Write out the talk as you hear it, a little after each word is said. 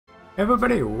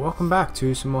Everybody, welcome back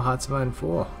to some more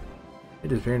HOI4.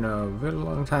 It has been a very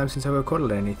long time since I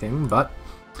recorded anything, but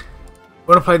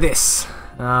we're gonna play this.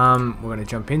 We're gonna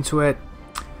jump into it.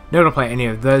 Not gonna play any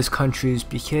of those countries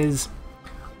because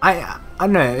I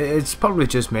don't know. It's probably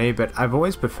just me, but I've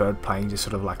always preferred playing just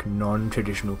sort of like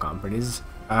non-traditional countries,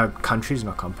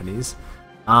 not companies.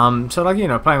 So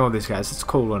like playing all these guys, it's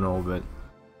cool and all, but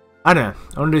I don't know.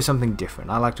 I want to do something different.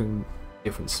 I like doing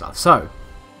different stuff. So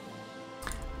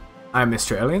I'm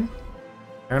Australian.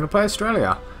 I'm going to play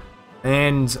Australia.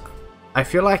 And I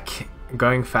feel like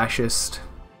going fascist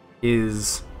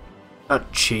is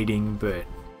not cheating, but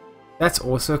that's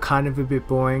also kind of a bit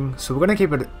boring. So we're going to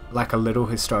keep it like a little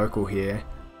historical here.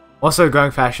 Also,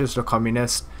 going fascist or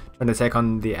communist, trying to take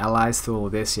on the allies through all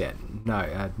this yet?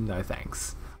 No, no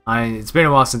thanks. It's been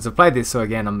a while since I've played this, so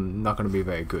again, I'm not going to be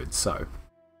very good, so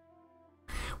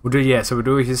we'll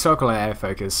do a historical AI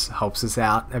focus, helps us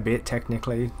out a bit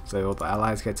technically, so all the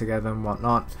allies get together and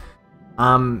whatnot.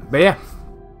 But yeah,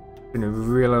 it's been a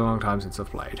really long time since I've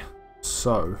played.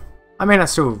 So, I mean, I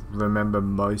still remember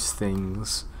most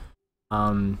things.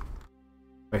 Most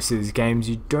of these games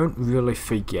you don't really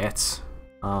forget. So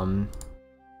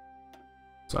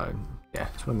yeah,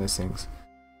 it's one of those things.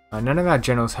 None of our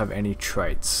generals have any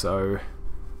traits, so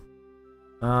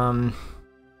I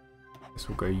guess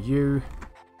we'll go you.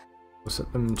 We'll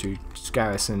set them to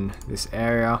garrison this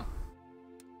area.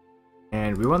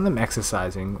 And we want them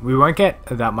exercising. We won't get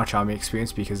that much army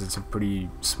experience because it's a pretty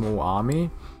small army.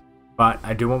 But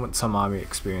I do want some army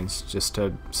experience just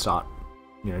to start,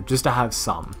 just to have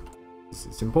some.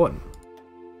 It's important.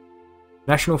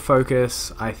 National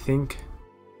focus, I think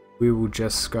we will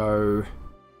just go...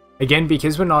 Again,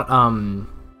 because we're not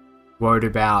worried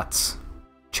about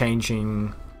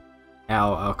changing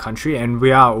our country, and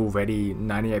we are already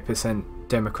 98%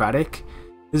 democratic,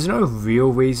 there's no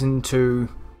real reason to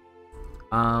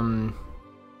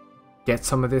get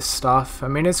some of this stuff. I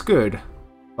mean, it's good,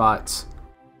 but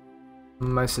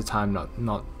most of the time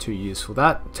not too useful.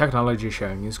 That technology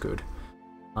sharing is good,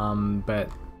 but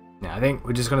yeah, I think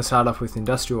we're just going to start off with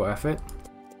industrial effort.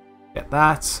 Get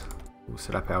that. We'll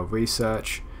set up our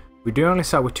research. We do only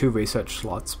start with 2 research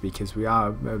slots because we are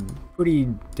a pretty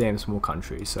damn small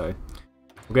country, so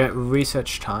we'll get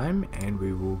research time and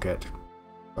we will get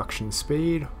construction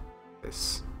speed. We'll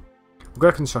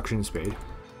get construction speed.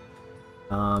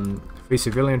 3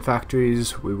 civilian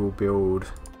factories. We will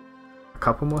build a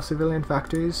couple more civilian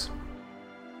factories.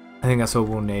 I think that's all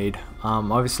we'll need.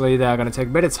 Obviously they are going to take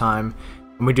a bit of time,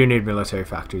 and we do need military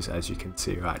factories, as you can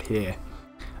see right here.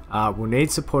 We'll need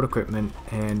support equipment,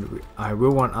 and I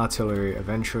will want artillery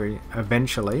eventually,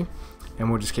 and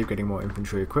we'll just keep getting more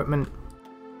infantry equipment.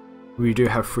 We do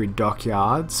have 3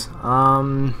 dockyards.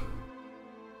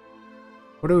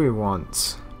 What do we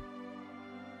want?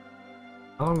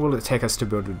 How long will it take us to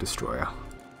build a destroyer?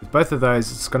 With both of those,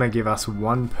 it's going to give us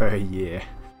 1 per year.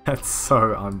 That's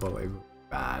so unbelievable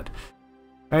bad.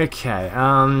 Okay,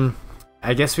 I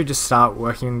guess we just start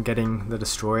working on getting the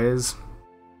destroyers.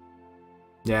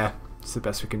 Yeah, it's the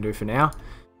best we can do for now.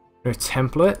 No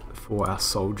template for our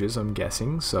soldiers, I'm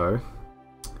guessing, so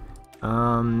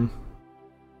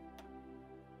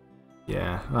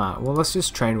yeah, alright, well, let's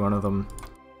just train one of them.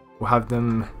 We'll have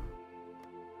them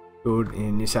build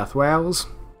in New South Wales.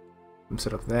 I'm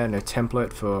set up there. No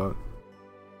template for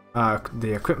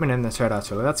the equipment and the threat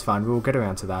artillery. That's fine, we'll get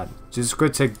around to that. It's just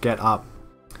good to get up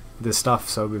the stuff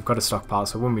so we've got a stockpile,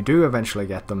 so when we do eventually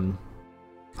get them,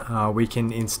 we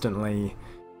can instantly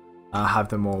have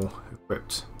them all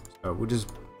equipped. So we'll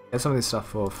just get some of this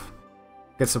stuff off,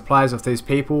 get supplies off these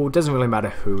people. It doesn't really matter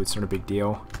who, it's not a big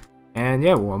deal. And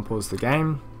yeah, we'll unpause the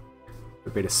game, a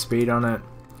bit of speed on it.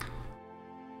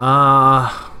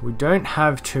 We don't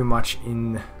have too much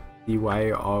in the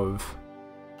way of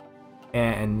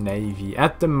air and navy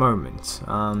at the moment.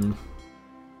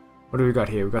 What do we got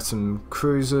here? We've got some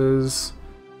cruisers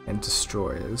and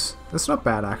destroyers. That's not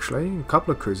bad, actually. A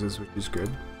couple of cruisers, which is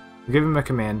good. We'll give him a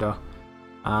commander.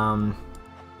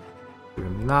 Give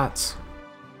him that.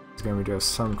 He's going to do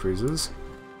some cruisers.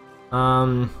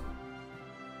 Supplies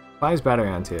bad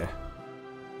around here.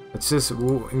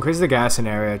 We'll increase the garrison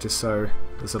area just so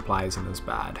the supply isn't as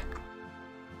bad.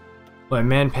 Low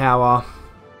manpower,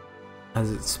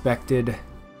 as expected.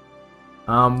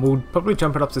 We'll probably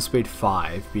jump it up to speed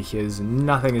 5 because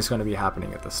nothing is going to be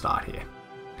happening at the start here.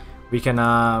 We can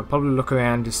probably look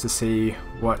around just to see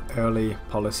what early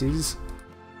policies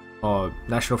or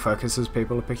national focuses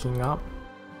people are picking up.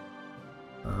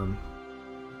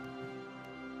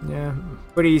 Yeah,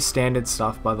 pretty standard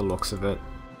stuff by the looks of it.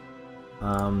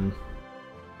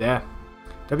 Yeah.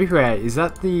 WWII, is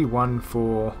that the one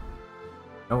for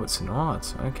No, it's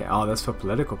not. Okay. Oh, that's for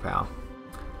political power.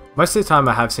 Most of the time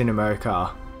I have seen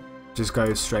America just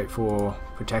go straight for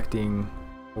protecting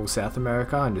all South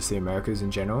America and just the Americas in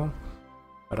general.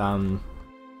 But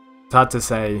it's hard to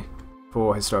say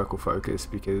for historical focus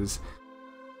because,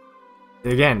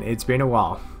 again, it's been a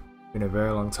while. It's been a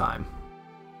very long time.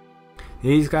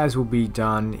 These guys will be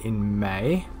done in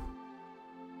May.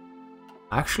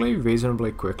 Actually,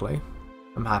 reasonably quickly.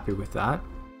 I'm happy with that.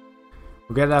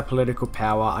 We'll get our political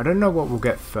power. I don't know what we'll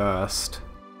get first.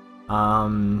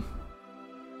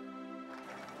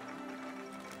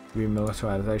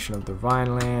 Remilitarization of the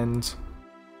Rhineland.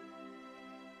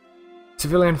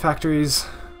 Civilian factories.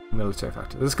 Military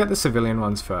factories. Let's get the civilian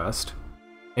ones first.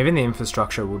 Even the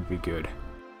infrastructure would be good.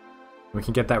 We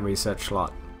can get that research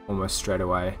slot almost straight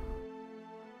away.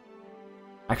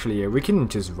 Actually, yeah, we can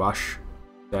just rush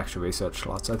the actual research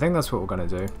slots. I think that's what we're going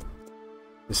to do.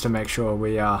 Just to make sure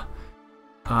we are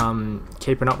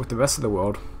keeping up with the rest of the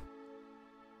world.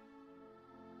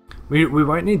 We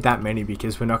won't need that many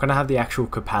because we're not going to have the actual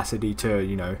capacity to,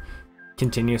 you know,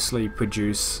 continuously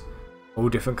produce all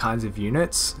different kinds of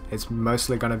units. It's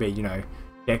mostly going to be, you know,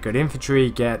 get good infantry,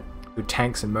 get good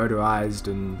tanks and motorized,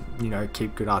 and, you know,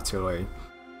 keep good artillery.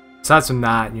 Aside from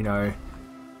that, you know,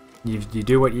 you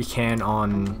do what you can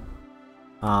on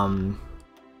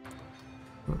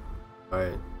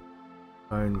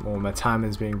well, my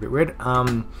timer's being a bit weird.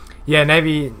 Yeah,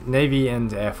 Navy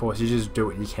and Air Force, you just do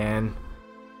what you can.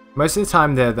 Most of the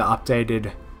time the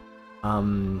updated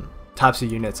types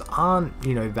of units aren't,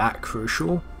 you know, that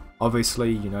crucial.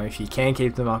 Obviously, you know, if you can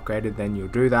keep them upgraded, then you'll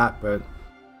do that, but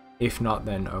if not,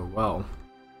 then oh well.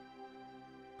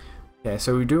 Yeah,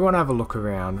 so we do want to have a look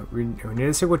around. We need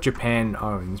to see what Japan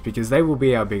owns, because they will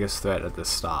be our biggest threat at the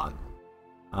start.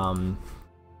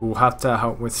 We'll have to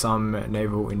help with some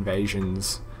naval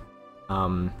invasions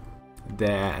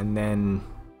there, and then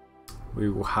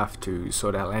we will have to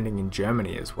sort out landing in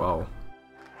Germany as well.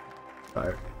 So,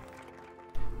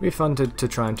 it'll be fun to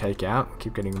try and take out.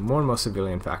 Keep getting more and more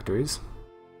civilian factories.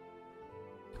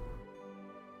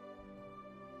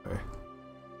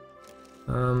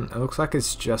 It looks like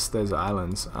it's just those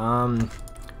islands. We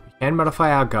can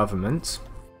modify our government.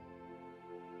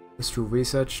 Industrial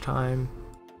research time.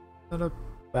 Not a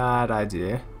bad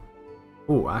idea.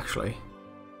 Oh, actually,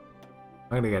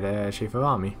 I'm gonna get a chief of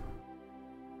army.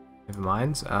 Never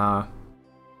mind.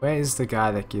 Where is the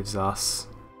guy that gives us?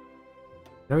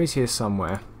 I know he's here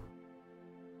somewhere.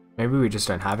 Maybe we just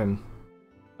don't have him.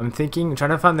 I'm trying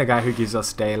to find the guy who gives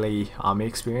us daily army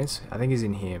experience. I think he's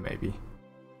in here, maybe.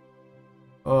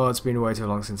 Oh, it's been way too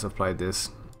long since I've played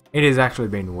this. It has actually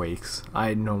been weeks.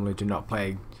 I normally do not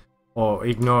play or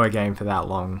ignore a game for that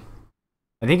long.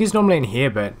 I think he's normally in here,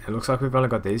 but it looks like we've only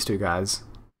got these two guys.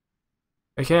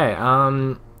 Okay,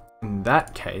 in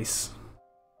that case,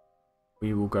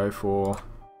 we will go for,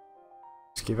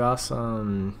 let's give us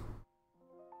local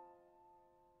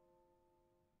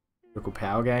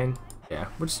power gain. Yeah,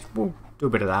 we'll do a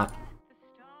bit of that.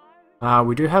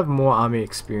 We do have more army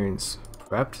experience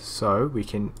prepped, so we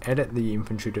can edit the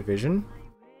infantry division,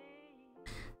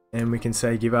 and we can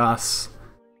say give us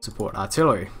support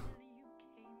artillery.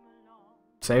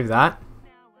 Save that,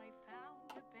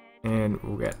 and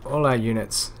we'll get all our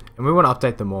units, and we want to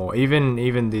update them all,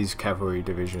 even these cavalry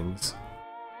divisions.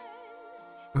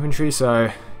 Infantry, so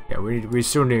yeah, we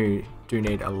still do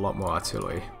need a lot more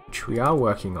artillery, which we are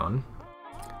working on.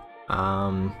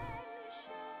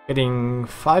 Getting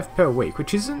 5 per week,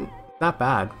 which isn't that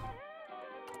bad.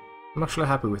 I'm actually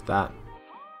happy with that.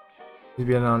 We've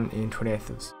been on in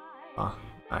 28th of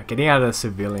getting out of the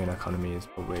civilian economy is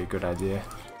probably a good idea.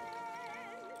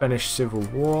 Spanish Civil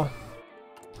War.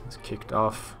 It's kicked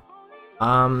off.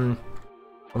 I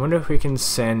wonder if we can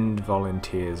send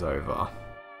volunteers over.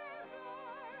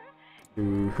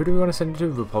 Who do we want to send to?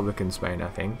 Republican Spain, I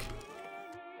think.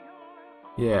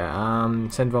 Yeah,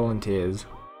 send volunteers.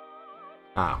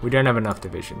 We don't have enough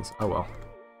divisions. Oh well.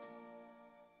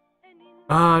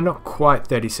 Not quite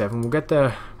 37. We'll get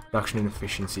the production and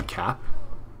efficiency cap.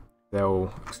 They're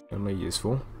all extremely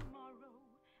useful.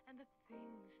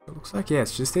 It looks like, yeah,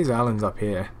 it's just these islands up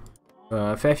here.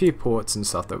 A fair few ports and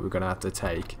stuff that we're going to have to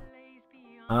take.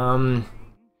 I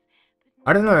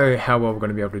don't know how well we're going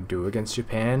to be able to do against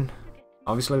Japan.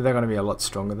 Obviously, they're going to be a lot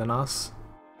stronger than us.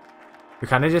 We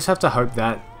kind of just have to hope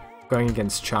that going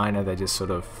against China, they just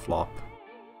sort of flop.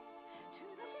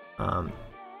 But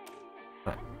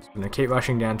just going to keep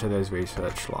rushing down to those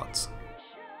research slots.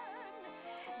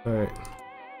 So,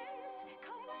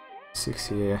 6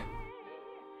 here.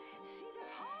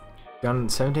 Done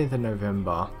 17th of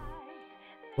November.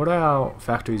 What are our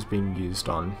factories being used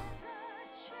on?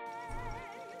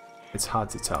 It's hard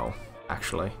to tell,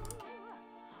 actually.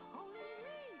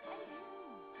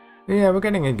 Yeah, we're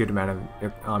getting a good amount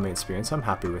of army experience. I'm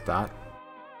happy with that.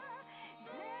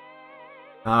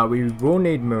 We will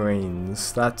need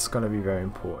Marines. That's going to be very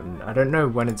important. I don't know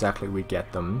when exactly we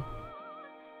get them.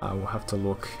 We'll have to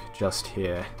look just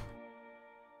here.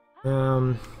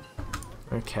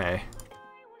 Okay.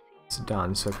 It's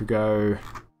done. So if we go...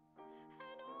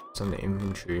 It's on the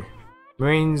inventory.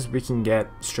 Marines we can get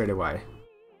straight away.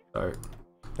 So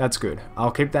that's good.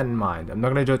 I'll keep that in mind. I'm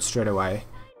not going to do it straight away.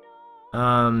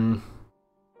 We're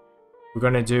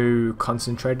going to do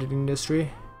concentrated industry.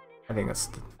 I think that's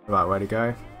the right way to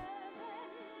go.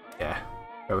 Yeah,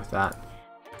 go with that.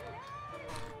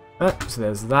 So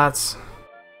there's that.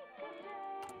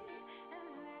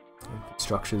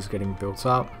 Infrastructure's getting built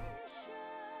up.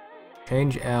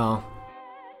 Change our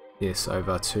this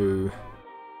over to...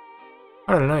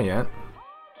 I don't know yet.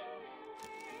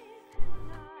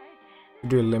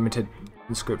 Do a limited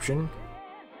conscription.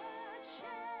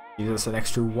 Gives us an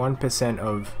extra 1%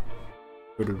 of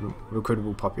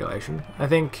recruitable population. I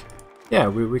think, yeah,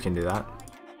 we can do that.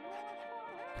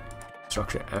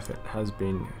 Structure effort has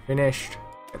been finished.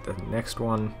 Get the next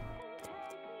one.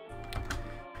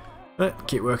 But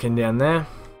keep working down there.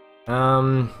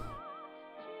 What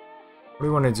do we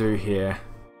want to do here?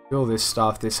 Do all this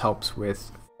stuff. This helps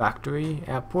with factory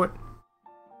output.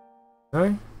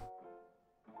 No?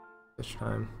 This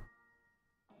time.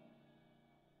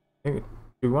 I think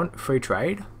we want free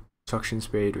trade. Construction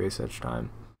speed, research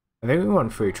time. I think we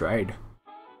want free trade.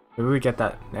 Maybe we get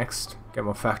that next. Get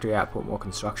more factory output, more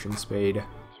construction speed.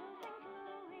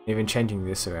 Even changing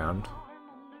this around.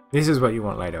 This is what you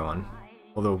want later on.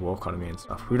 All the war economy and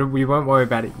stuff. We won't worry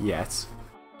about it yet.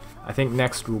 I think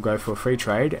next we'll go for free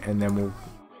trade and then we'll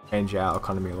change our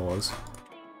economy laws.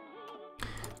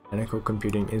 Technical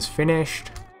computing is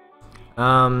finished.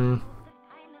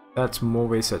 That's more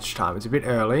research time. It's a bit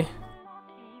early.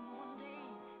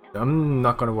 I'm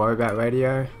not going to worry about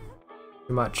radio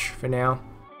too much for now.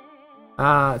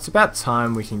 It's about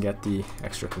time we can get the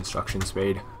extra construction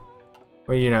speed.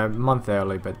 Well, you know, a month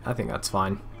early, but I think that's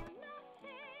fine.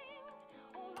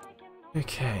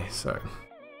 Okay, so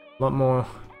a lot more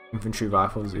infantry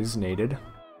rifles is needed.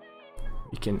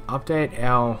 We can update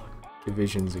our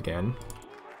divisions again.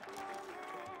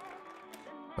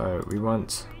 So we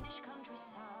want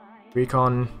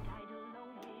recon,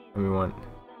 and we want...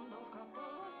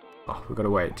 Oh, we've got to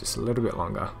wait just a little bit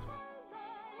longer.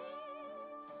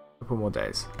 A couple more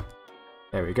days.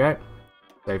 There we go.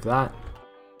 Save that.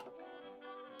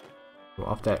 We'll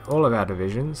update all of our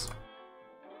divisions.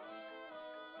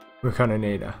 We're gonna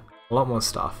need a lot more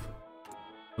stuff.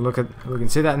 We can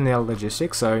see that in the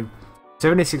logistics. So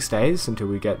 76 days until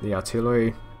we get the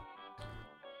artillery.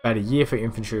 About a year for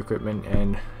infantry equipment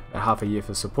and about half a year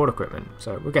for support equipment.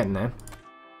 So we're getting there.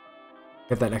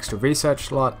 Get that extra research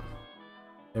slot.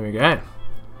 There we go.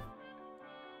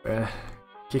 We're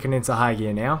kicking into high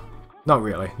gear now. Not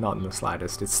really, not in the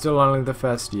slightest. It's still only the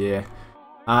first year.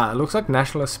 It looks like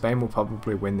Nationalist Spain will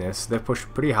probably win this. They've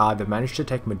pushed pretty hard. They've managed to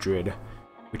take Madrid,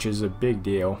 which is a big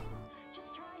deal.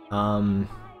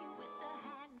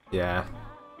 Yeah.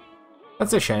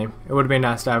 That's a shame. It would have been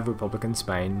nice to have Republican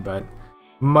Spain, but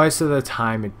most of the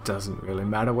time it doesn't really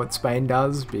matter what Spain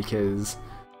does because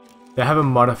they have a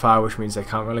modifier which means they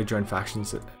can't really join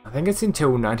factions. I think it's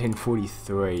until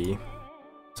 1943.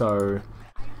 So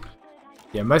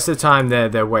yeah, most of the time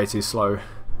they're way too slow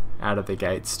out of the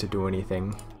gates to do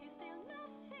anything.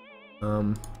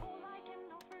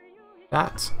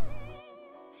 That.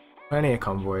 Plenty of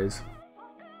convoys.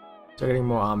 So getting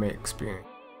more army experience.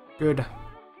 Good.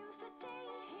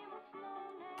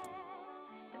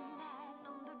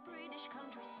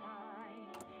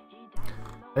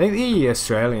 I think the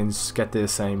Australians get the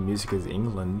same music as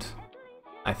England.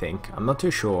 I think. I'm not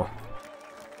too sure.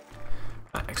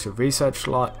 Extra research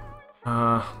slot.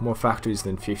 More factories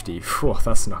than 50. Phew,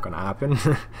 that's not gonna happen.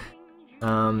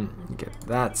 Get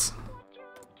that.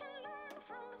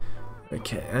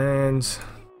 Okay, and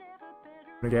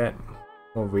we get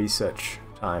more research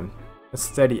time. That's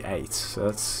 38, so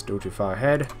that's still too far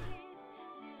ahead.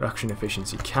 Production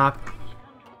efficiency cap.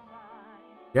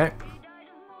 Okay.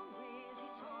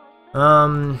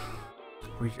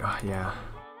 Yeah.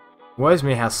 Worries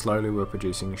me how slowly we're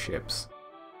producing ships.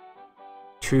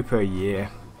 2 per year.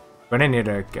 We're gonna need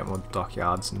to get more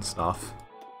dockyards and stuff.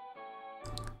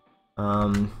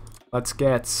 Let's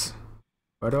get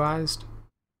motorized.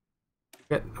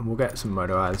 We'll get some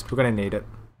motorized. We're gonna need it,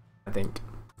 I think.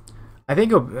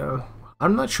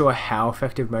 I'm not sure how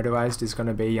effective motorized is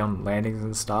gonna be on landings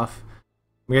and stuff.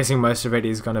 I'm guessing most of it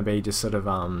is gonna be just sort of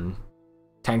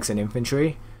tanks and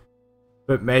infantry.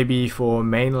 but maybe for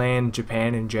mainland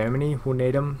Japan and Germany we'll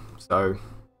need them. So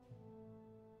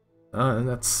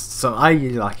that's so I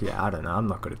like, yeah, I don't know, I'm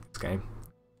not good at this game.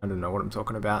 I don't know what I'm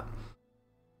talking about.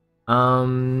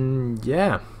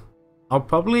 Yeah, I'll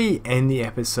probably end the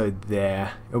episode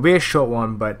there. It'll be a short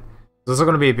one, but it's also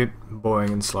going to be a bit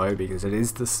boring and slow because it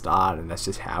is the start and that's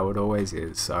just how it always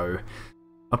is. So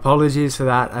apologies for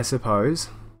that, I suppose.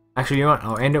 Actually, you know what,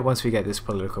 I'll end it once we get this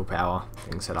political power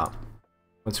thing set up.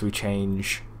 Once we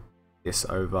change this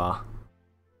over.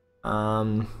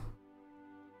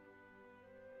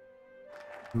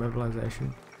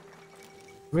 Mobilization.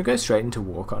 Can we go straight into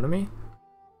war economy?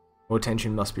 War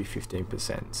tension must be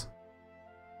 15%.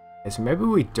 Okay, so maybe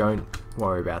we don't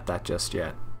worry about that just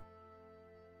yet.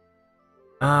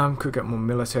 Could get more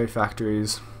military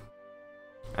factories,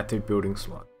 active building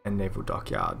slot, and naval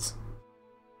dockyards.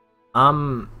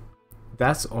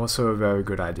 That's also a very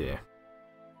good idea.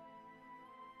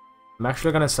 I'm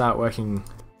actually going to start working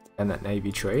on that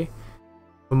navy tree.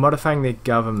 We're modifying the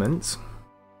government.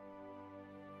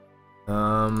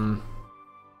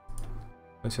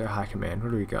 Let's go high command.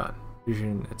 What do we got?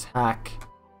 Vision, attack.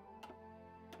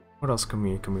 What else can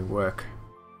we work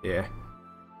here?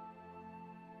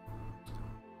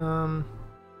 We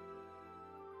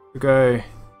go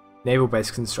naval base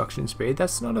construction speed.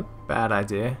 That's not a bad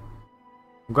idea.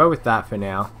 We'll go with that for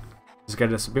now. Just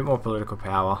get us a bit more political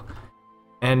power.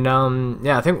 And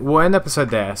yeah, I think we'll end the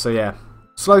episode there. So yeah,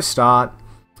 slow start.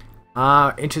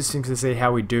 Interesting to see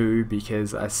how we do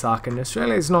because I suck, and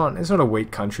Australia is not, it's not a weak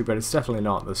country, but it's definitely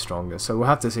not the strongest. So we'll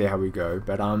have to see how we go.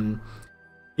 But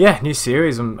yeah, new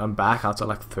series. I'm back after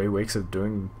like 3 weeks of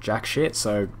doing jack shit.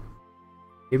 So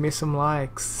give me some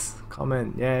likes,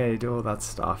 comment, yay, do all that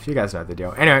stuff. You guys know the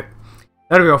deal. Anyway,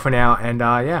 that'll be all for now, and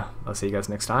yeah, I'll see you guys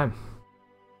next time.